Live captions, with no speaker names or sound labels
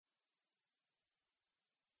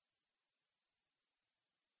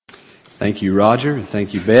Thank you, Roger, and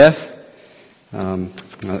thank you, Beth.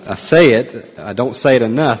 I say it, I don't say it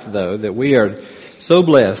enough, though, that we are so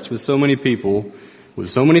blessed with so many people,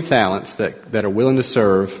 with so many talents that are willing to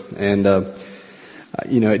serve. And,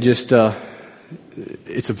 it's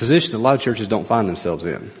a position that a lot of churches don't find themselves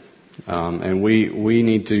in. And we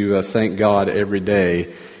need to thank God every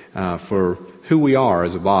day for who we are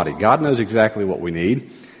as a body. God knows exactly what we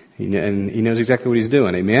need, and He knows exactly what He's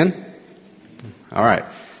doing. Amen? All right.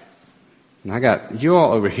 And I got you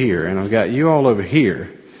all over here, and I've got you all over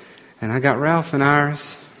here, and I got Ralph and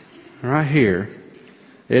Iris right here.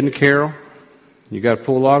 Ed and Carol, you got to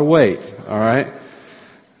pull a lot of weight, all right?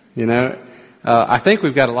 I think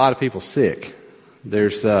we've got a lot of people sick.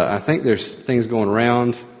 I think there's things going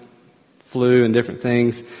around, flu and different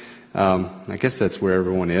things. I guess that's where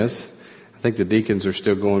everyone is. I think the deacons are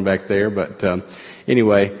still going back there, but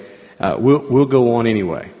anyway, we'll go on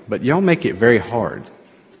anyway. But y'all make it very hard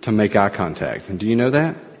to make eye contact. And do you know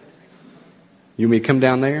that? You want me to come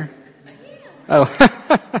down there? Oh.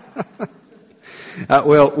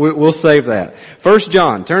 We'll save that. 1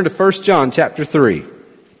 John. Turn to 1 John chapter 3.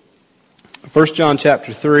 1 John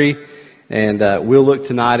chapter 3, and we'll look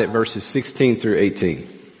tonight at verses 16 through 18.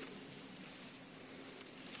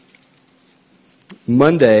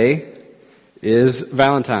 Monday is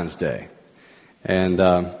Valentine's Day. And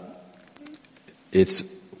it's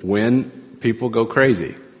when people go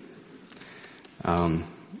crazy.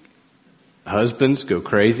 Husbands go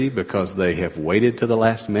crazy because they have waited to the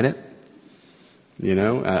last minute.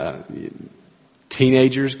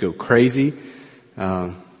 Teenagers go crazy,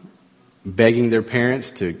 begging their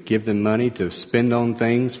parents to give them money to spend on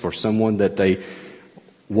things for someone that they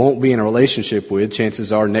won't be in a relationship with,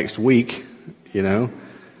 chances are next week, And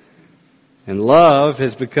love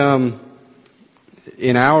has become,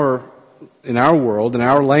 in our world, in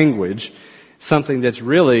our language, something that's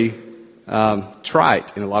really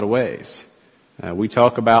trite in a lot of ways. We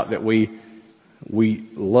talk about that we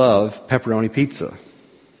love pepperoni pizza.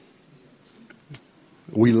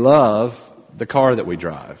 We love the car that we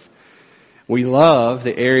drive. We love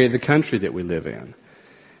the area of the country that we live in.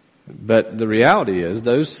 But the reality is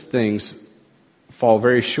those things fall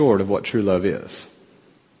very short of what true love is.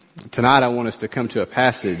 Tonight I want us to come to a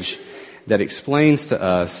passage that explains to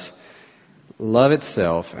us love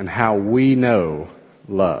itself and how we know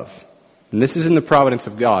love. And this is in the providence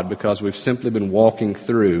of God because we've simply been walking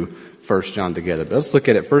through 1 John together. But let's look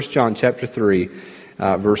at it. 1 John chapter 3,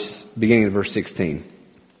 beginning of verse 16.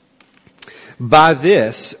 By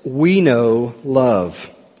this we know love,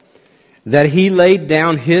 that He laid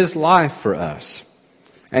down His life for us,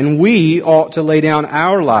 and we ought to lay down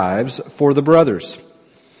our lives for the brothers.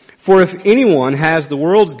 For if anyone has the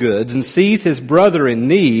world's goods and sees his brother in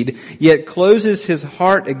need, yet closes his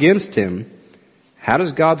heart against him, how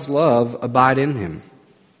does God's love abide in him?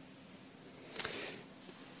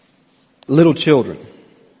 Little children,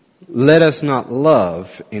 let us not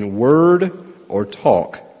love in word or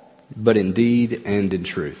talk, but in deed and in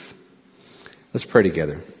truth. Let's pray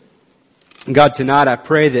together. God, tonight I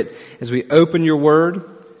pray that as we open your word,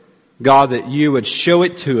 God, that you would show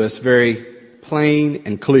it to us very plain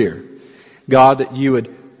and clear. God, that you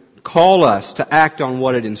would call us to act on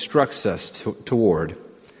what it instructs us toward.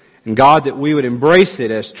 And God, that we would embrace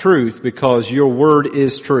it as truth because your word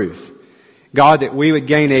is truth. God, that we would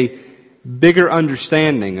gain a bigger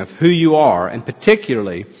understanding of who you are, and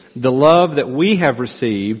particularly the love that we have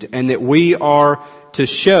received and that we are to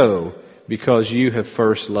show because you have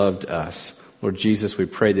first loved us. Lord Jesus, we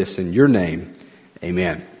pray this in your name.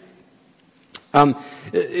 Amen.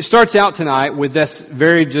 It starts out tonight with this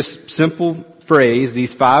very just simple phrase,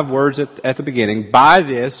 these 5 words at the beginning. By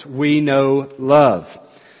this we know love.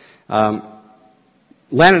 Lan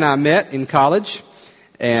and I met in college,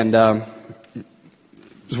 and it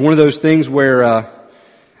was one of those things where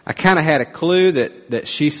I kind of had a clue that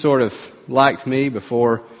she sort of liked me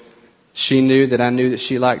before she knew that I knew that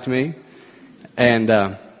she liked me,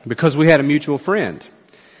 and because we had a mutual friend.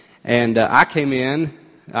 And I came in,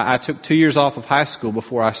 I took 2 years off of high school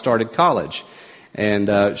before I started college,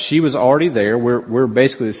 and she was already there. We're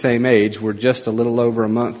basically the same age. We're just a little over a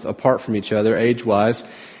month apart from each other age-wise.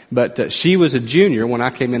 But she was a junior when I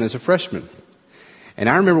came in as a freshman. And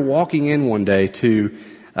I remember walking in one day to,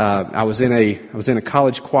 I was in a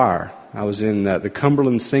college choir. I was in the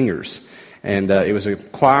Cumberland Singers. And it was a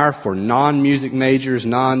choir for non-music majors,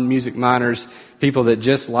 non-music minors, people that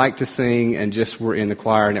just like to sing and just were in the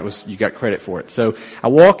choir, and you got credit for it. So I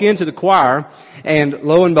walk into the choir, and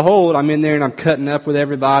lo and behold, I'm in there and I'm cutting up with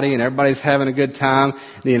everybody, and everybody's having a good time.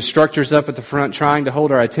 The instructor's up at the front trying to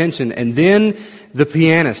hold our attention, and then the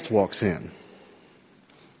pianist walks in.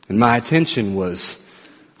 And my attention was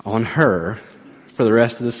on her for the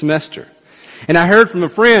rest of the semester. And I heard from a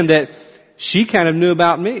friend that she kind of knew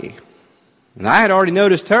about me. And I had already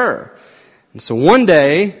noticed her. And so one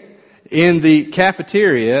day, in the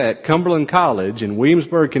cafeteria at Cumberland College in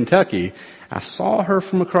Williamsburg, Kentucky, I saw her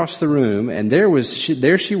from across the room, and there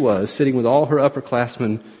she was, sitting with all her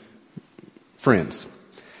upperclassmen friends.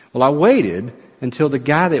 Well, I waited until the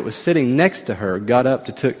guy that was sitting next to her got up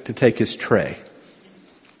to take his tray.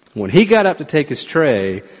 When he got up to take his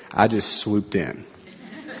tray, I just swooped in.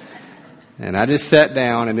 And I just sat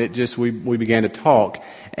down, and we began to talk.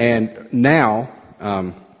 And now,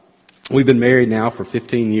 we've been married now for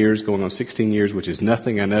 15 years, going on 16 years, which is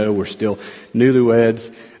nothing, I know. We're still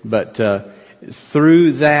newlyweds. But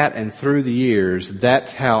through that and through the years,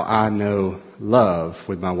 that's how I know love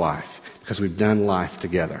with my wife, because we've done life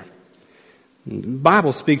together. The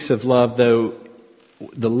Bible speaks of love, though,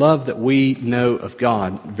 the love that we know of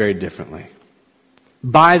God very differently.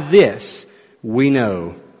 By this, we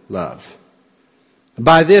know love.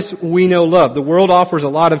 By this, we know love. The world offers a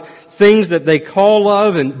lot of things that they call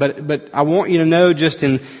love, but I want you to know, just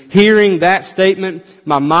in hearing that statement,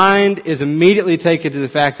 my mind is immediately taken to the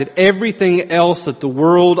fact that everything else that the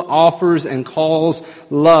world offers and calls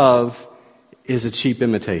love is a cheap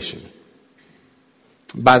imitation.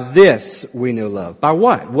 By this, we know love. By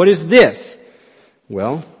what? What is this?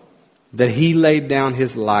 Well, that He laid down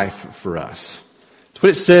His life for us. That's what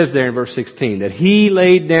it says there in verse 16, that He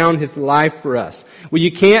laid down His life for us. Well, you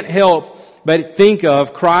can't help but think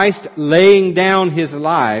of Christ laying down His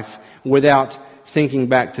life without thinking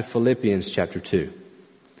back to Philippians chapter 2.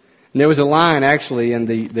 And there was a line actually in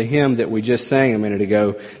the hymn that we just sang a minute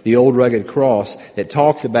ago, The Old Rugged Cross, that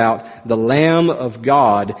talked about the Lamb of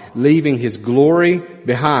God leaving His glory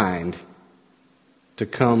behind to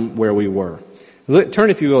come where we were. Turn,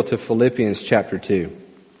 if you will, to Philippians chapter 2.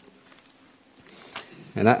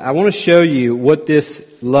 And I want to show you what this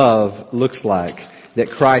love looks like, that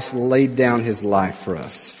Christ laid down His life for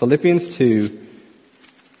us. Philippians 2,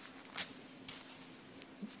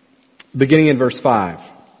 beginning in verse 5.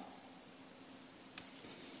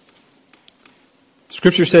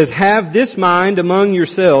 Scripture says, "Have this mind among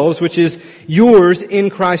yourselves, which is yours in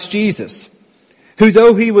Christ Jesus, who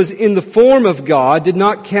though He was in the form of God, did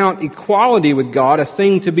not count equality with God a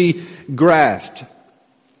thing to be grasped,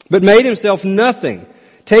 but made Himself nothing,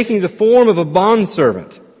 taking the form of a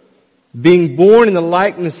bondservant. Being born in the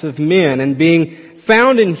likeness of men, and being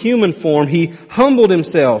found in human form, He humbled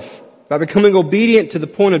Himself by becoming obedient to the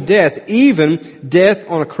point of death, even death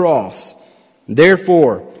on a cross.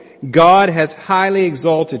 Therefore, God has highly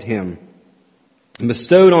exalted Him, and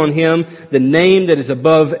bestowed on Him the name that is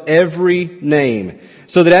above every name,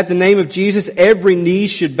 so that at the name of Jesus every knee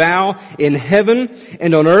should bow in heaven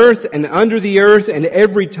and on earth and under the earth, and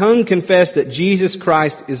every tongue confess that Jesus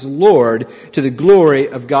Christ is Lord, to the glory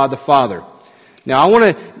of God the Father." Now I want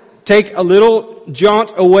to take a little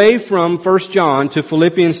jaunt away from 1 John to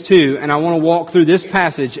Philippians 2, and I want to walk through this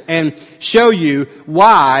passage and show you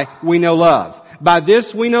why we know love. By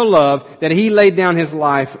this we know love, that He laid down His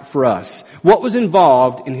life for us. What was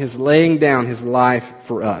involved in His laying down His life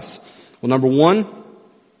for us? Well, number one,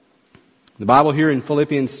 the Bible here in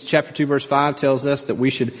Philippians chapter 2, verse 5 tells us that we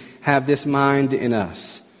should have this mind in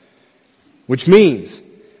us. Which means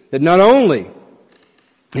that not only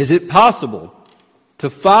is it possible to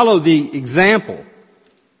follow the example,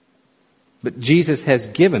 but Jesus has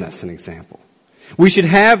given us an example. We should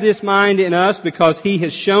have this mind in us because He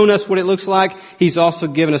has shown us what it looks like. He's also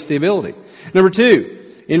given us the ability. Number two,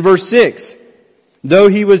 in verse 6, though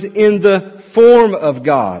He was in the form of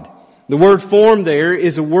God. The word form there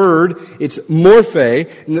is a word, it's morphe,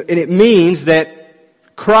 and it means that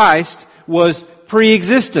Christ was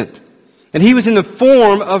pre-existent. And He was in the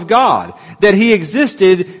form of God, that He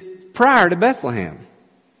existed prior to Bethlehem.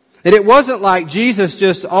 That it wasn't like Jesus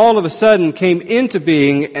just all of a sudden came into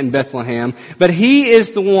being in Bethlehem, but He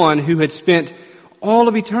is the one who had spent all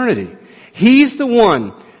of eternity. He's the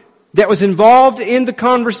one that was involved in the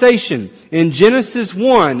conversation in Genesis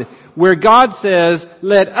 1, where God says,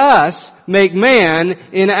 "Let us make man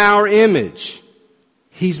in our image."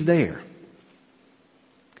 He's there.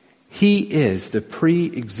 He is the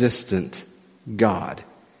pre-existent God.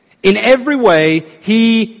 In every way,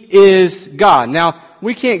 He is God. Now,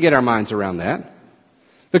 we can't get our minds around that,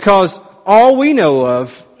 because all we know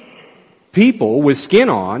of people with skin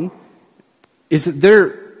on is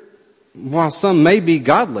that while some may be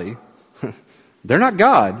godly, they're not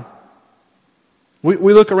God.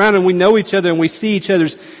 We look around and we know each other and we see each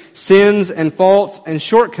other's sins and faults and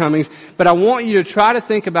shortcomings, but I want you to try to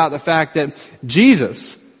think about the fact that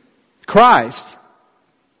Jesus, Christ,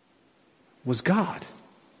 was God,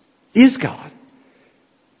 is God.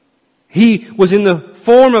 He was in the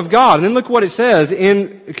form of God. And then look what it says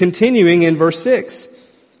continuing in verse 6.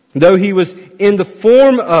 Though he was in the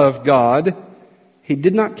form of God, he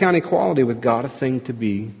did not count equality with God a thing to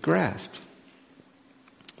be grasped.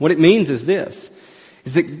 What it means is this,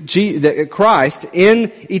 is that Christ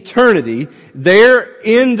in eternity, there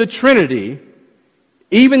in the Trinity,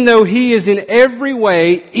 even though he is in every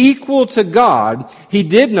way equal to God, he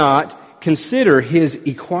did not consider his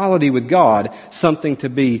equality with God something to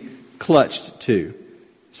be clutched to,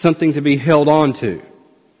 something to be held on to.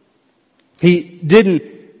 He didn't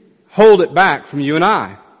hold it back from you and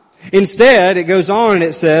I. Instead, it goes on and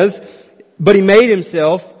it says, but he made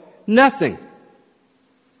himself nothing.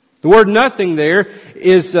 The word nothing there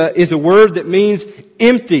is a word that means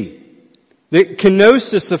empty. The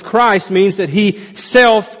kenosis of Christ means that he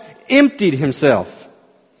self-emptied himself.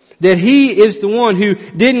 That he is the one who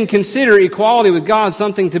didn't consider equality with God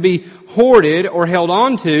something to be hoarded or held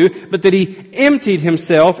on to, but that he emptied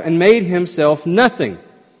himself and made himself nothing.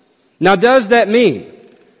 Now, does that mean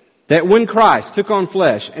that when Christ took on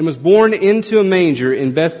flesh and was born into a manger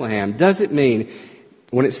in Bethlehem, does it mean,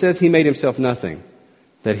 when it says he made himself nothing,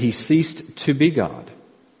 that he ceased to be God?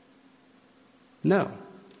 No.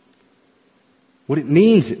 What it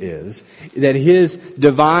means is that his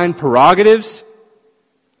divine prerogatives,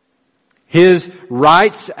 his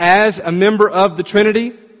rights as a member of the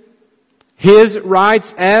Trinity, his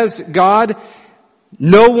rights as God,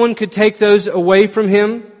 no one could take those away from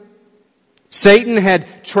him. Satan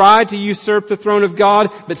had tried to usurp the throne of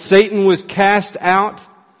God, but Satan was cast out.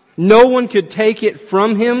 No one could take it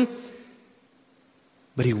from him.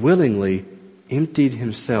 But he willingly emptied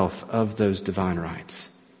himself of those divine rights.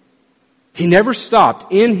 He never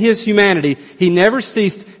stopped in his humanity. He never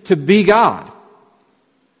ceased to be God.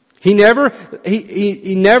 He never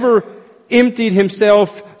emptied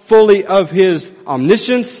himself fully of his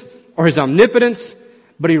omniscience or his omnipotence,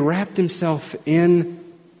 but he wrapped himself in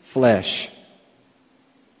flesh.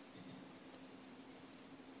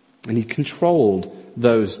 And he controlled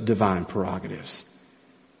those divine prerogatives.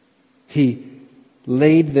 He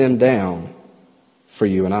laid them down for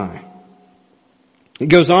you and I. It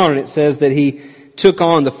goes on and it says that he took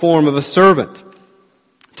on the form of a servant.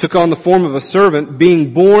 Took on the form of a servant,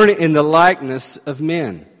 being born in the likeness of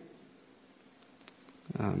men.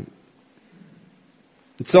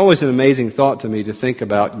 It's always an amazing thought to me to think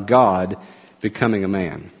about God becoming a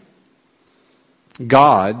man.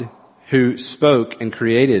 God, who spoke and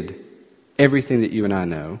created everything that you and I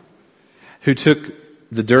know, who took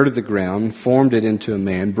the dirt of the ground, formed it into a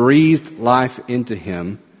man, breathed life into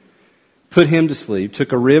him, put him to sleep,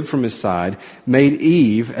 took a rib from his side, made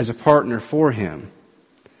Eve as a partner for him.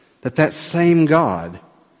 That same God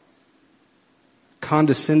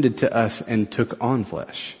condescended to us and took on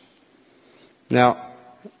flesh. Now,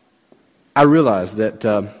 I realize that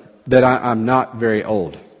I'm not very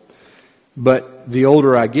old, but the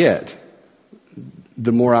older I get,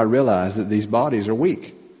 the more I realize that these bodies are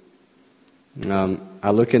weak.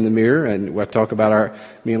 I look in the mirror and I talk about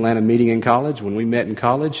me and Lana meeting in college. When we met in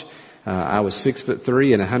college, I was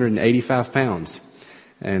 6'3" and 185 pounds.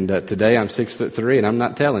 And today I'm 6'3" and I'm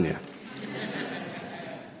not telling you.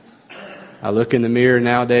 I look in the mirror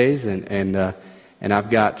nowadays and I've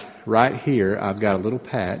got right here, I've got a little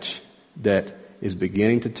patch that is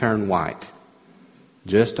beginning to turn white.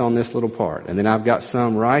 Just on this little part. And then I've got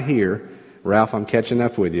some right here. Ralph, I'm catching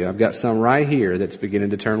up with you. I've got some right here that's beginning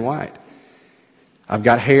to turn white. I've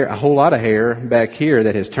got hair, a whole lot of hair back here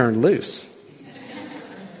that has turned loose.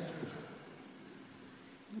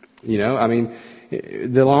 You know, I mean,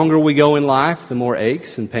 the longer we go in life, the more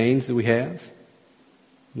aches and pains that we have.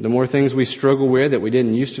 The more things we struggle with that we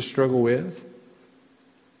didn't used to struggle with.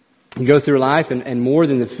 You go through life and more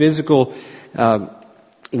than the physical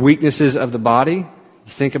weaknesses of the body,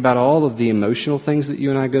 you think about all of the emotional things that you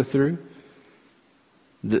and I go through.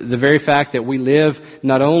 The very fact that we live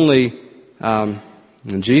not only,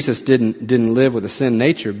 Jesus didn't live with a sin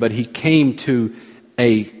nature, but he came to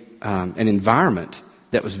an environment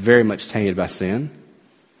that was very much tainted by sin.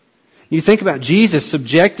 You think about Jesus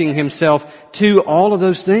subjecting himself to all of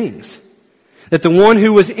those things. That the one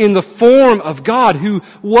who was in the form of God, who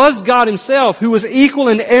was God himself, who was equal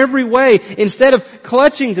in every way, instead of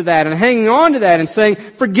clutching to that and hanging on to that and saying,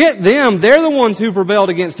 forget them, they're the ones who've rebelled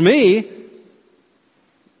against me.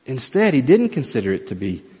 Instead, he didn't consider it to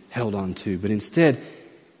be held on to, but instead,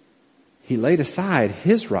 he laid aside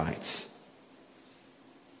his rights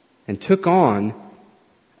and took on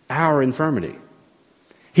our infirmity.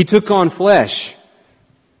 He took on flesh.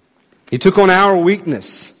 He took on our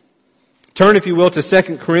weakness. Turn, if you will, to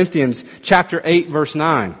 2 Corinthians chapter 8, verse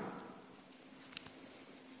 9.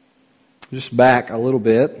 Just back a little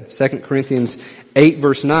bit. 2 Corinthians 8,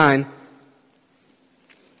 verse 9.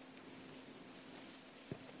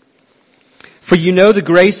 For you know the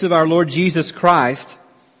grace of our Lord Jesus Christ,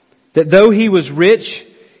 that though He was rich,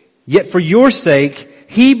 yet for your sake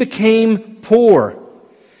He became poor,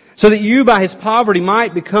 so that you by His poverty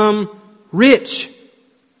might become rich.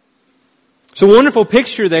 It's a wonderful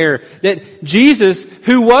picture there that Jesus,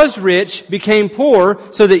 who was rich, became poor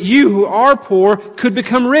so that you who are poor could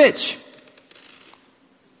become rich.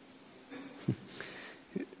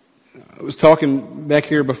 I was talking back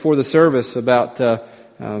here before the service about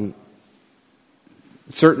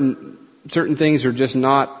certain things are just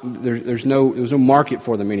not, there's no market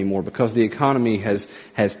for them anymore because the economy has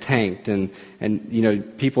tanked and you know,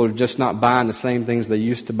 people are just not buying the same things they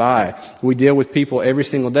used to buy. We deal with people every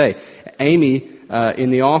single day. Amy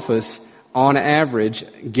in the office on average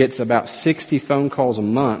gets about 60 phone calls a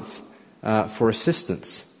month for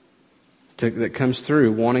assistance that comes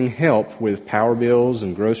through wanting help with power bills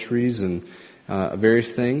and groceries and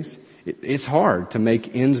various things. It's hard to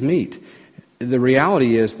make ends meet. The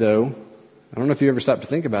reality is, though, I don't know if you ever stopped to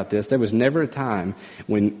think about this, there was never a time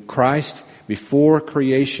when Christ, before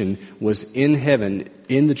creation, was in heaven,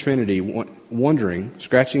 in the Trinity, wondering,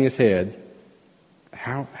 scratching his head,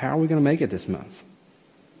 how are we going to make it this month?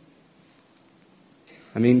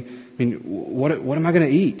 I mean, what am I going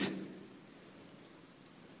to eat?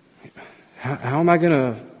 How am I going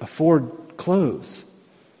to afford clothes?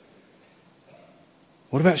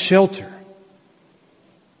 What about shelter?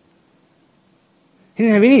 He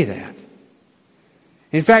didn't have any of that.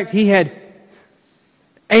 In fact, he had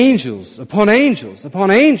angels upon angels upon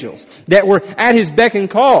angels that were at his beck and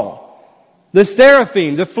call. The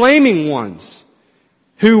seraphim, the flaming ones,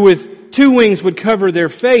 who with 2 wings would cover their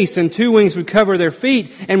face and 2 wings would cover their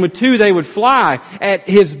feet, and with 2 they would fly at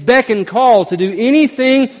his beck and call to do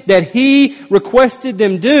anything that he requested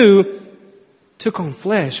them do, took on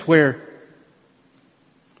flesh, where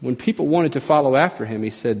when people wanted to follow after him,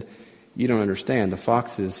 he said, "You don't understand. The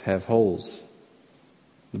foxes have holes.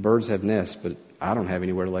 The birds have nests, but I don't have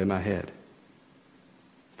anywhere to lay my head."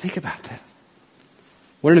 Think about that.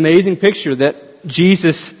 What an amazing picture that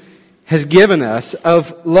Jesus has given us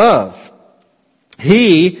of love.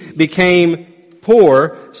 He became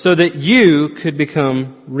poor so that you could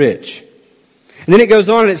become rich. And then it goes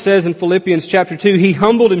on and it says in Philippians chapter 2, He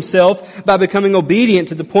humbled Himself by becoming obedient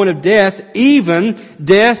to the point of death, even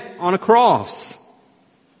death on a cross.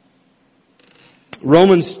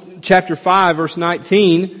 Romans chapter 5, verse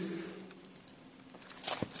 19.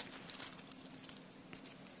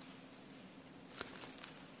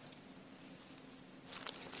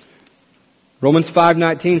 Romans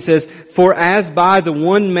 5:19 says, "For as by the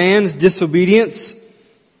one man's disobedience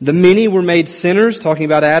the many were made sinners," talking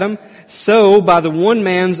about Adam, "so by the one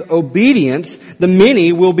man's obedience the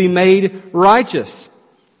many will be made righteous."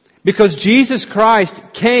 Because Jesus Christ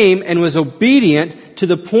came and was obedient to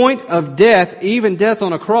the point of death, even death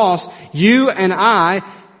on a cross, you and I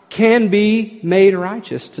can be made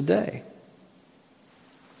righteous today.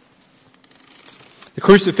 The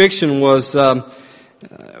crucifixion was the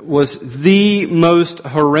most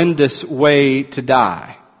horrendous way to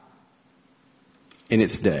die in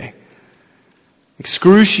its day.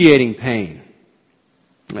 Excruciating pain.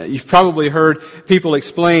 You've probably heard people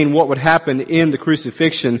explain what would happen in the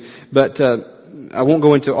crucifixion, but I won't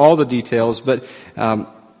go into all the details, but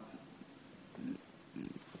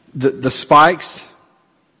the spikes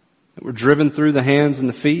that were driven through the hands and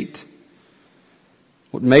the feet,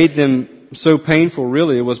 what made them so painful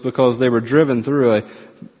really was because they were driven through a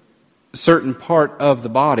certain part of the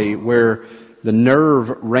body where the nerve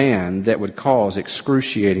ran that would cause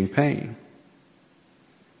excruciating pain.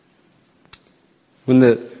 When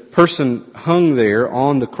the person hung there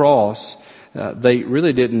on the cross, they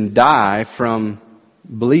really didn't die from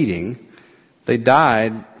bleeding. They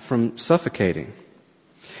died from suffocating.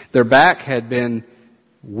 Their back had been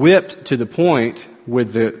whipped to the point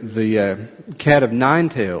with the cat of nine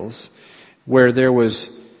tails where there was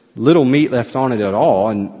little meat left on it at all,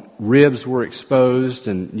 and ribs were exposed,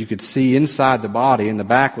 and you could see inside the body, and the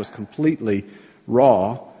back was completely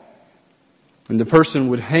raw. And the person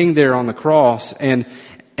would hang there on the cross, and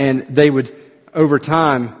they would, over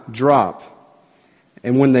time, drop.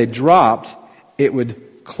 And when they dropped, it would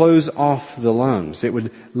close off the lungs. It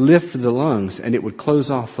would lift the lungs, and it would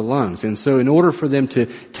close off the lungs. And so in order for them to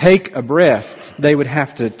take a breath, they would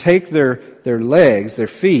have to take their legs, their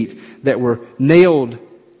feet, that were nailed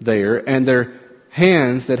there, and their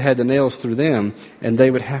hands that had the nails through them, and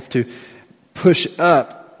they would have to push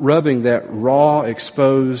up rubbing that raw,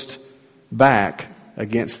 exposed back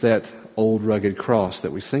against that old rugged cross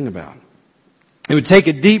that we sing about. They would take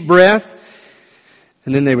a deep breath,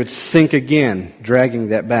 and then they would sink again, dragging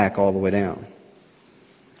that back all the way down.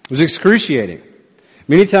 It was excruciating.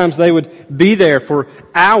 Many times they would be there for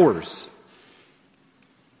hours.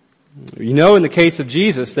 You know, in the case of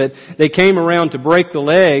Jesus, that they came around to break the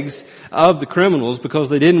legs of the criminals because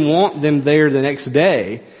they didn't want them there the next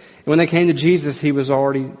day. And when they came to Jesus, He was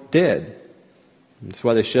already dead. That's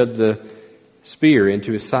why they shoved the spear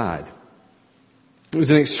into His side. It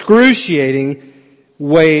was an excruciating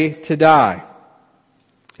way to die.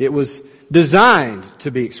 It was designed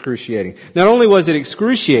to be excruciating. Not only was it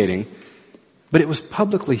excruciating, but it was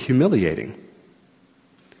publicly humiliating.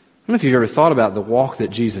 I don't know if you've ever thought about the walk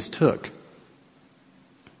that Jesus took.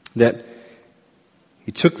 That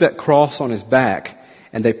He took that cross on His back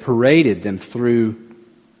and they paraded them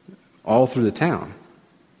all through the town.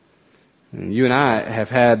 And you and I have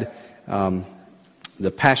had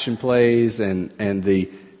the Passion plays and the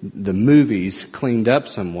movies cleaned up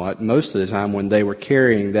somewhat. Most of the time when they were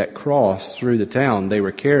carrying that cross through the town, they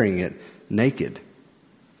were carrying it naked.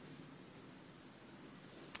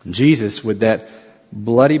 Jesus, with that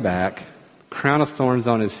bloody back, crown of thorns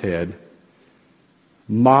on His head,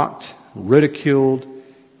 mocked, ridiculed,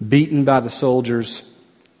 beaten by the soldiers,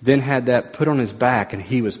 then had that put on His back, and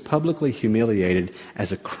He was publicly humiliated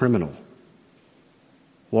as a criminal,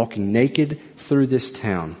 walking naked through this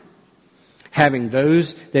town, having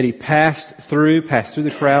those that He passed through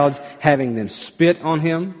the crowds, having them spit on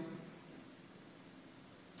Him,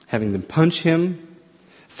 having them punch Him,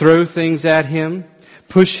 throw things at Him,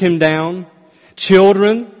 push Him down.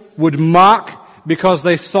 Children would mock because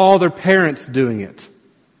they saw their parents doing it.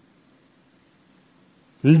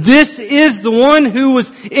 This is the one who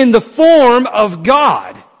was in the form of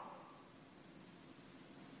God.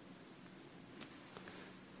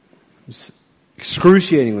 It was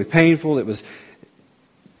excruciatingly painful. It was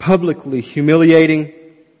publicly humiliating.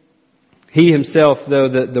 He Himself, though,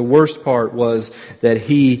 the worst part was that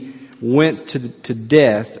He went to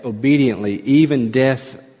death obediently, even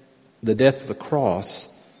the death of the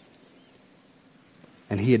cross,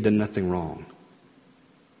 and He had done nothing wrong.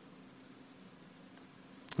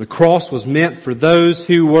 The cross was meant for those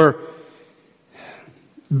who were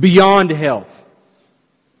beyond help.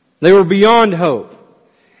 They were beyond hope.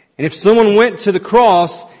 And if someone went to the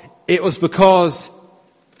cross, it was because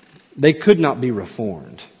they could not be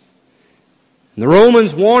reformed. And the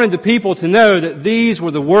Romans wanted the people to know that these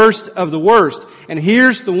were the worst of the worst. And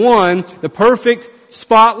here's the one, the perfect,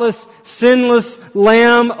 spotless, sinless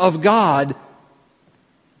Lamb of God,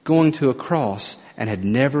 going to a cross and had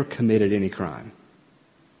never committed any crime.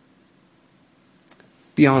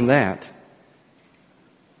 Beyond that,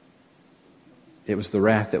 it was the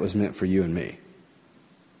wrath that was meant for you and me.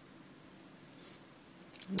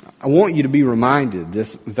 I want you to be reminded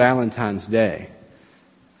this Valentine's Day.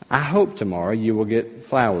 I hope tomorrow you will get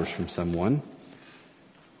flowers from someone,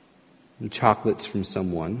 and chocolates from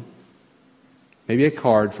someone, maybe a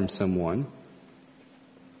card from someone.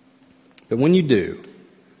 But when you do,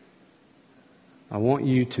 I want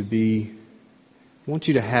you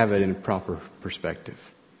to have it in proper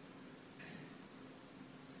perspective.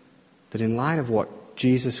 That in light of what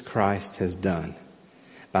Jesus Christ has done,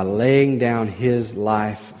 by laying down His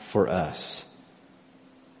life for us,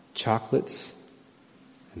 chocolates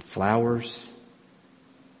and flowers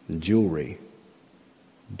and jewelry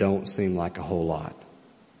don't seem like a whole lot.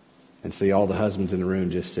 And see, all the husbands in the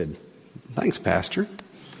room just said, "Thanks, Pastor."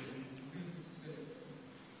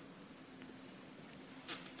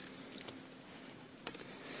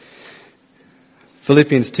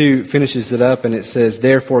 Philippians 2 finishes it up and it says,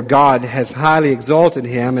 "Therefore God has highly exalted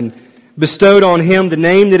Him and bestowed on Him the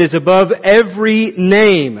name that is above every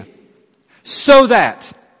name, so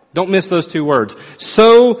that," don't miss those two words,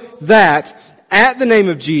 "so that at the name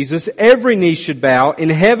of Jesus every knee should bow in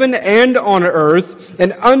heaven and on earth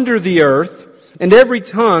and under the earth, and every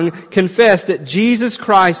tongue confess that Jesus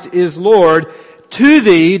Christ is Lord, to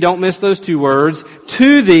the," don't miss those two words,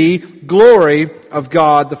 "to the glory of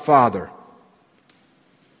God the Father."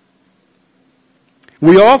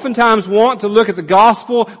 We oftentimes want to look at the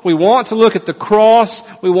gospel, we want to look at the cross,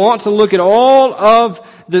 we want to look at all of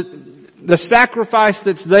the sacrifice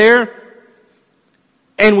that's there,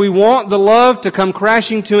 and we want the love to come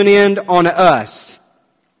crashing to an end on us.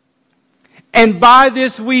 And by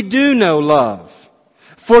this we do know love.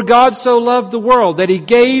 For God so loved the world that He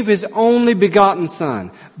gave His only begotten Son.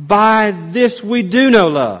 By this we do know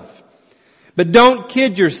love. But don't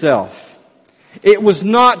kid yourself. It was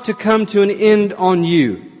not to come to an end on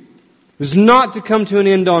you. It was not to come to an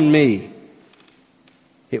end on me.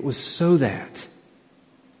 It was so that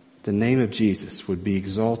the name of Jesus would be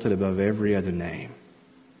exalted above every other name.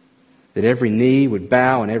 That every knee would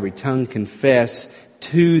bow and every tongue confess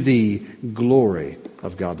to the glory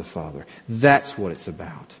of God the Father. That's what it's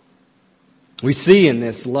about. We see in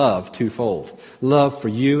this love twofold. Love for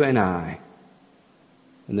you and I.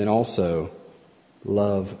 And then also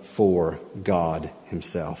love for God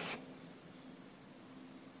Himself.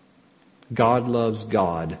 God loves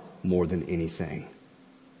God more than anything.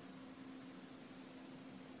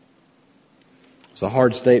 It's a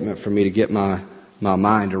hard statement for me to get my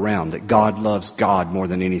mind around, that God loves God more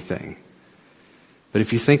than anything. But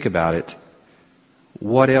if you think about it,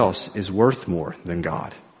 what else is worth more than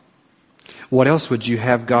God? What else would you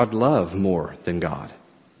have God love more than God?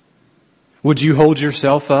 Would you hold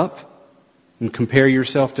yourself up and compare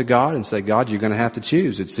yourself to God and say, God, you're going to have to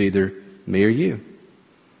choose. It's either me or you.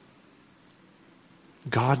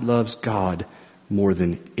 God loves God more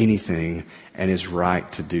than anything and is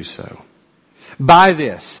right to do so. By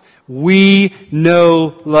this, we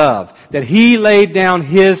know love, that He laid down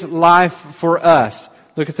His life for us.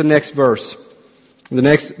 Look at the next verse. The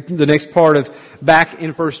next part of back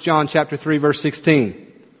in 1 John chapter 3, verse 16.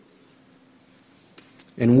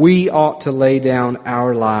 And we ought to lay down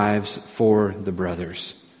our lives for the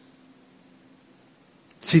brothers.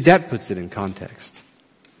 See, that puts it in context.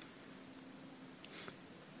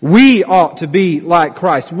 We ought to be like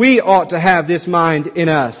Christ. We ought to have this mind in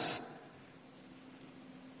us.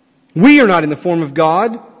 We are not in the form of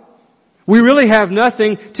God. We really have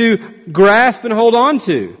nothing to grasp and hold on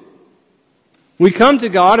to. We come to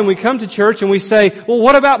God and we come to church and we say, well,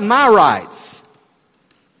 what about my rights?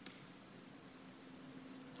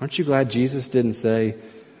 Aren't you glad Jesus didn't say,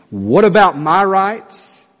 what about my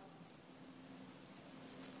rights?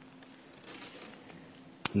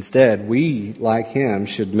 Instead, we, like Him,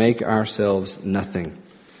 should make ourselves nothing,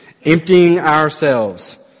 emptying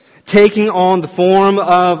ourselves, taking on the form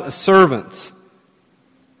of a servant,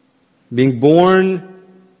 being born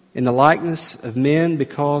in the likeness of men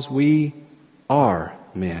because we are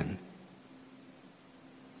men.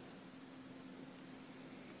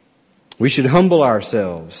 We should humble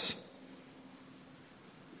ourselves,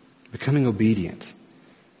 becoming obedient,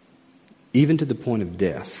 even to the point of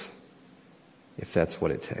death, if that's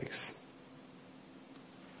what it takes.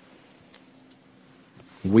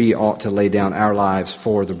 We ought to lay down our lives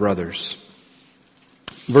for the brothers.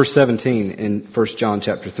 Verse 17 in 1 John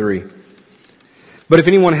chapter 3. But if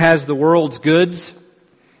anyone has the world's goods,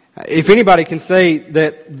 if anybody can say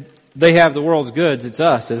that they have the world's goods, it's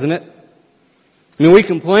us, isn't it? I mean, we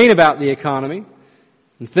complain about the economy,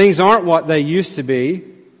 and things aren't what they used to be.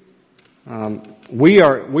 We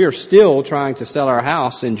are still trying to sell our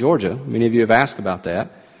house in Georgia. Many of you have asked about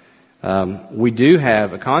that. We do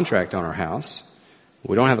have a contract on our house.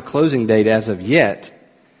 We don't have a closing date as of yet.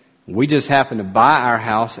 We just happen to buy our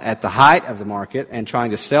house at the height of the market and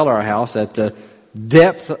trying to sell our house at the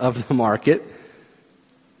depth of the market.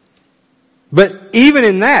 But even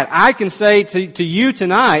in that, I can say to you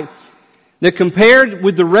tonight that compared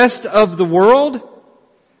with the rest of the world,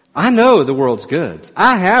 I know the world's goods.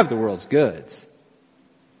 I have the world's goods.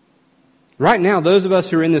 Right now, those of us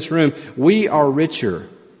who are in this room, we are richer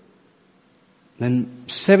than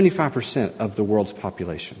 75% of the world's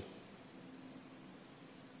population.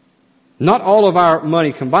 Not all of our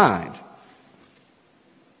money combined.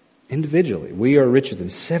 Individually, we are richer than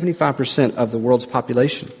 75% of the world's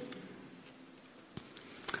population.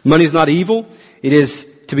 Money is not evil. It is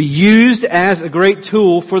to be used as a great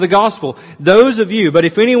tool for the gospel. Those of you, but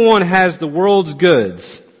if anyone has the world's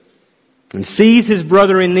goods and sees his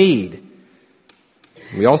brother in need,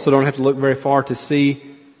 we also don't have to look very far to see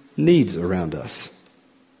needs around us.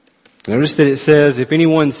 Notice that it says, if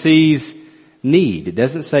anyone sees need. It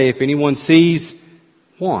doesn't say if anyone sees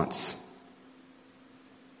wants.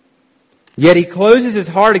 Yet he closes his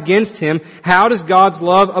heart against him. How does God's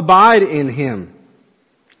love abide in him?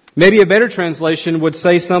 Maybe a better translation would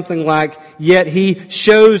say something like, yet he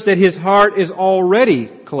shows that his heart is already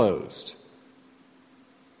closed.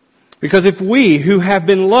 Because if we, who have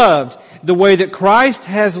been loved the way that Christ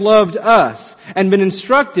has loved us and been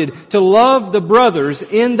instructed to love the brothers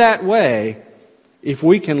in that way, if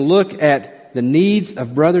we can look at the needs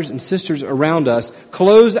of brothers and sisters around us,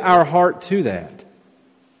 close our heart to that,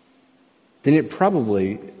 then it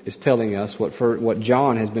probably is telling us what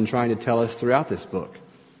John has been trying to tell us throughout this book.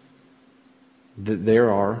 That there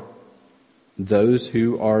are those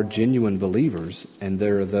who are genuine believers and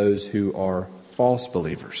there are those who are false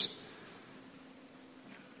believers.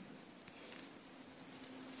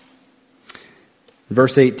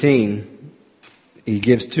 Verse 18, he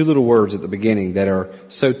gives two little words at the beginning that are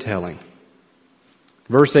so telling.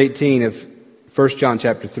 Verse 18 of 1 John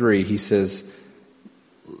chapter 3, he says,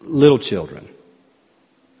 little children,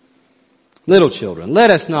 let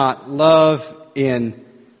us not love in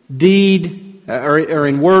deed or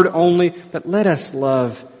in word only, but let us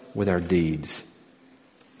love with our deeds.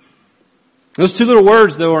 Those two little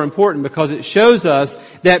words, though, are important because it shows us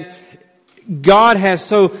that God has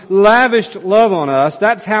so lavished love on us.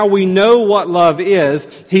 That's how we know what love is.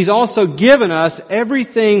 He's also given us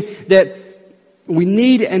everything that we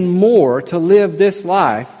need and more to live this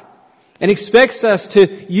life, and expects us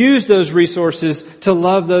to use those resources to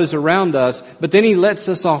love those around us. But then He lets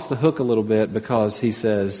us off the hook a little bit because He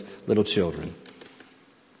says, little children.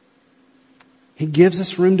 He gives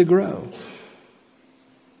us room to grow.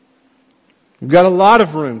 We've got a lot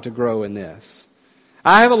of room to grow in this.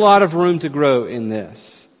 I have a lot of room to grow in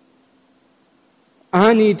this.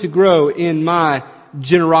 I need to grow in my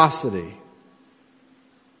generosity,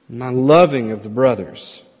 my loving of the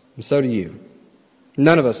brothers. And so do you.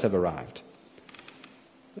 None of us have arrived.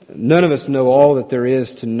 None of us know all that there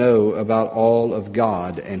is to know about all of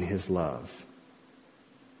God and His love.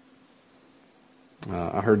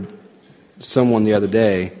 I heard someone the other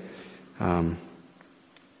day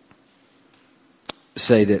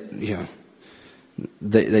say that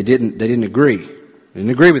they didn't agree. They didn't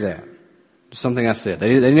agree with that. Something I said. They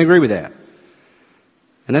didn't agree with that.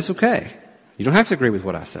 And that's okay. You don't have to agree with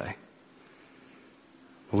what I say.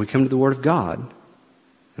 But we come to the Word of God,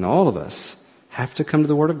 and all of us have to come to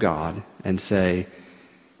the Word of God and say,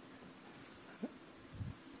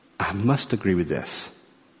 I must agree with this.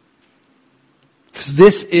 Because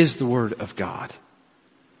this is the Word of God.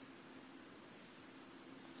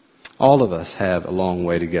 All of us have a long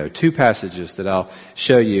way to go. Two passages that I'll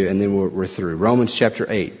show you, and then we're through. Romans chapter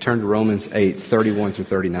 8. Turn to Romans 8, 31 through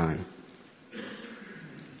 39.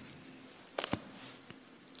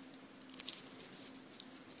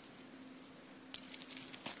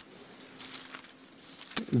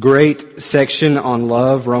 Great section on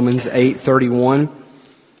love, Romans 8:31.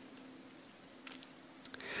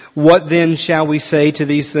 What then shall we say to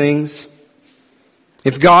these things?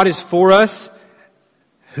 If God is for us,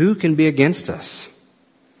 who can be against us?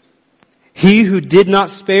 He who did not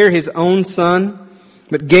spare His own Son,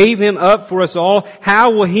 but gave Him up for us all,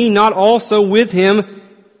 how will He not also with Him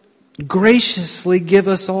graciously give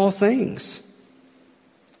us all things?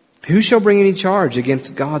 Who shall bring any charge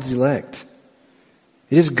against God's elect?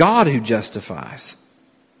 It is God who justifies.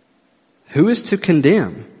 Who is to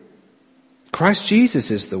condemn? Christ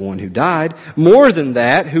Jesus is the one who died. More than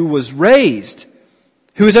that, who was raised,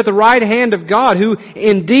 who is at the right hand of God, who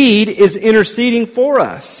indeed is interceding for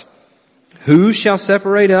us. Who shall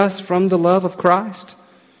separate us from the love of Christ?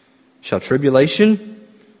 Shall tribulation,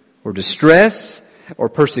 or distress, or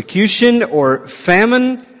persecution, or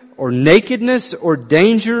famine, or nakedness, or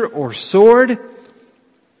danger, or sword?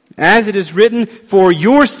 As it is written, for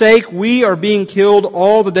your sake we are being killed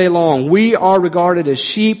all the day long. We are regarded as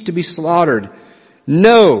sheep to be slaughtered.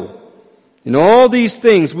 No, in all these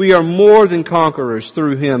things we are more than conquerors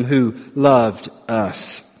through Him who loved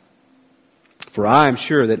us. For I am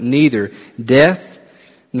sure that neither death,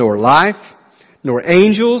 nor life, nor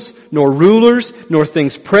angels, nor rulers, nor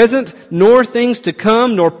things present, nor things to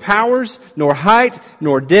come, nor powers, nor height,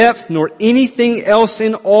 nor depth, nor anything else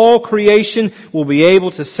in all creation will be able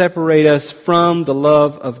to separate us from the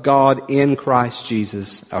love of God in Christ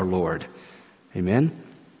Jesus our Lord. Amen.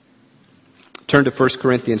 Turn to 1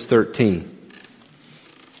 Corinthians 13.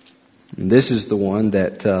 And this is the one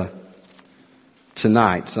that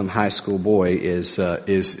tonight some high school boy is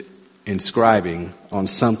inscribing on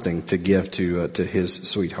something to give to his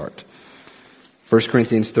sweetheart. 1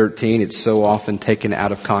 Corinthians 13, it's so often taken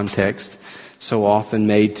out of context, so often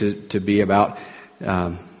made to be about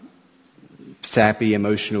sappy,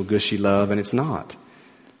 emotional, gushy love, and it's not.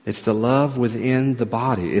 It's the love within the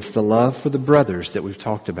body. It's the love for the brothers that we've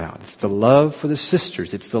talked about. It's the love for the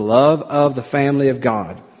sisters. It's the love of the family of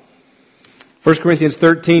God. 1 Corinthians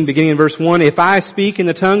 13, beginning in verse 1, if I speak in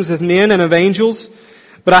the tongues of men and of angels,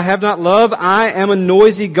 but I have not love, I am a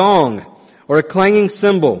noisy gong or a clanging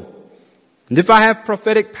cymbal. And if I have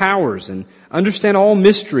prophetic powers and understand all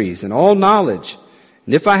mysteries and all knowledge,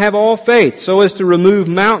 and if I have all faith so as to remove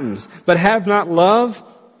mountains, but have not love,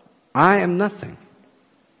 I am nothing.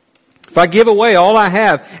 If I give away all I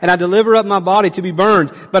have and I deliver up my body to be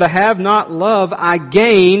burned, but I have not love, I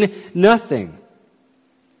gain nothing.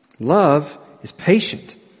 Love is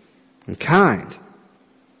patient and kind.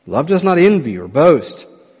 Love does not envy or boast.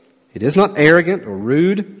 It is not arrogant or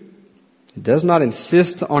rude. It does not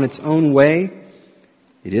insist on its own way.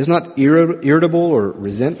 It is not irritable or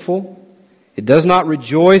resentful. It does not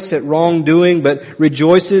rejoice at wrongdoing, but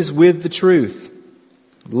rejoices with the truth.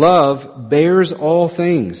 Love bears all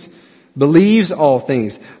things, believes all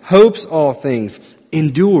things, hopes all things,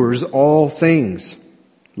 endures all things.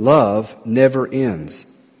 Love never ends.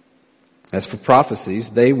 As for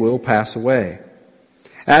prophecies, they will pass away.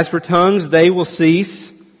 As for tongues, they will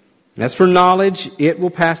cease. As for knowledge, it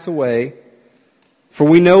will pass away. For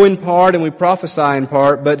we know in part and we prophesy in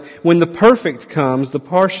part, but when the perfect comes, the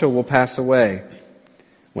partial will pass away.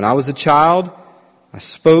 When I was a child, I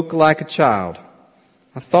spoke like a child.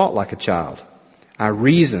 I thought like a child. I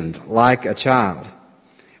reasoned like a child.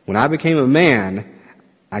 When I became a man,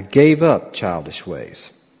 I gave up childish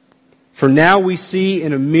ways. For now we see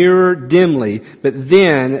in a mirror dimly, but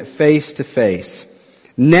then face to face.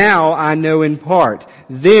 Now I know in part,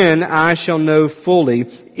 then I shall know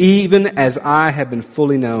fully, even as I have been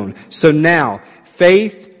fully known. So now,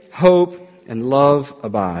 faith, hope, and love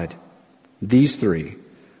abide. These three,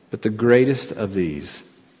 but the greatest of these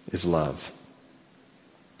is love.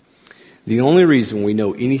 The only reason we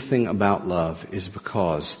know anything about love is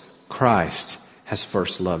because Christ has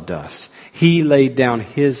first loved us. He laid down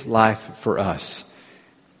His life for us,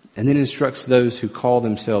 and then instructs those who call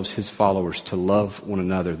themselves His followers to love one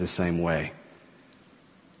another the same way.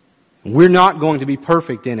 We're not going to be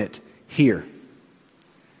perfect in it here.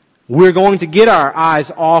 We're going to get our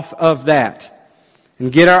eyes off of that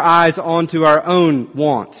and get our eyes onto our own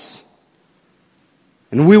wants.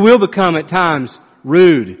 And we will become at times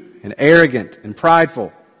rude and arrogant and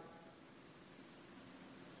prideful.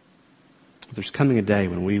 There's coming a day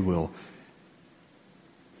when we will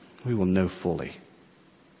know fully,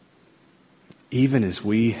 even as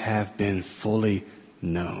we have been fully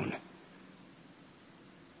known.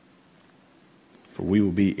 For we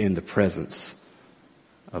will be in the presence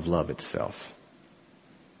of love itself.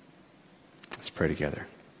 Let's pray together.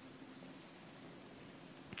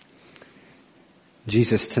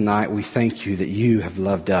 Jesus, tonight we thank You that You have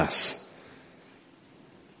loved us.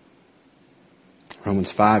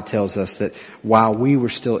 Romans 5 tells us that while we were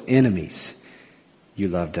still enemies, You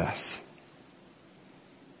loved us.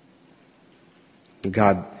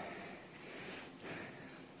 God,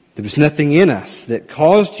 there was nothing in us that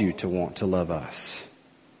caused You to want to love us.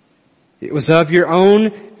 It was of Your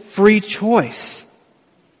own free choice.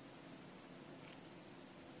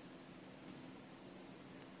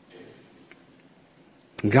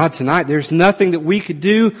 And God, tonight there's nothing that we could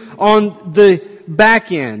do on the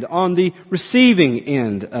back end, on the receiving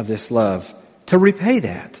end of this love to repay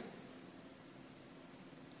that.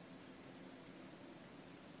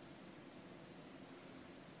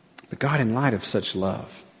 But God, in light of such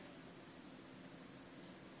love,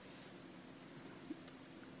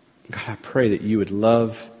 God, I pray that You would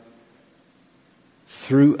love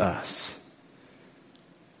through us.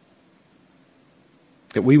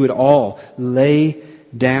 That we would all lay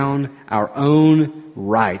down our own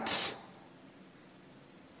rights.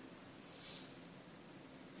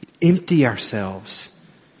 Empty ourselves.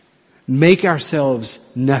 Make ourselves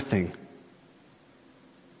nothing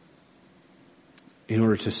in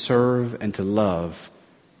order to serve and to love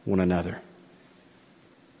one another.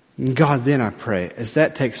 And God, then I pray, as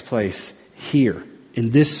that takes place here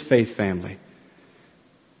in this faith family,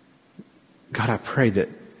 God, I pray that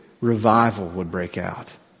revival would break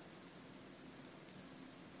out.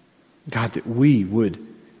 God, that we would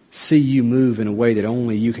see You move in a way that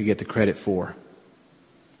only You could get the credit for.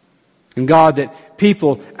 And God, that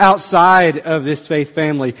people outside of this faith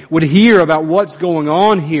family would hear about what's going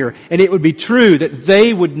on here, and it would be true that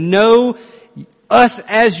they would know us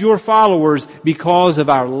as Your followers because of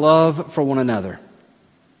our love for one another.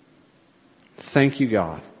 Thank You,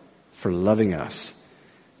 God, for loving us.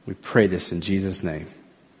 We pray this in Jesus' name.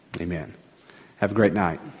 Amen. Have a great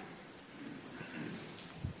night.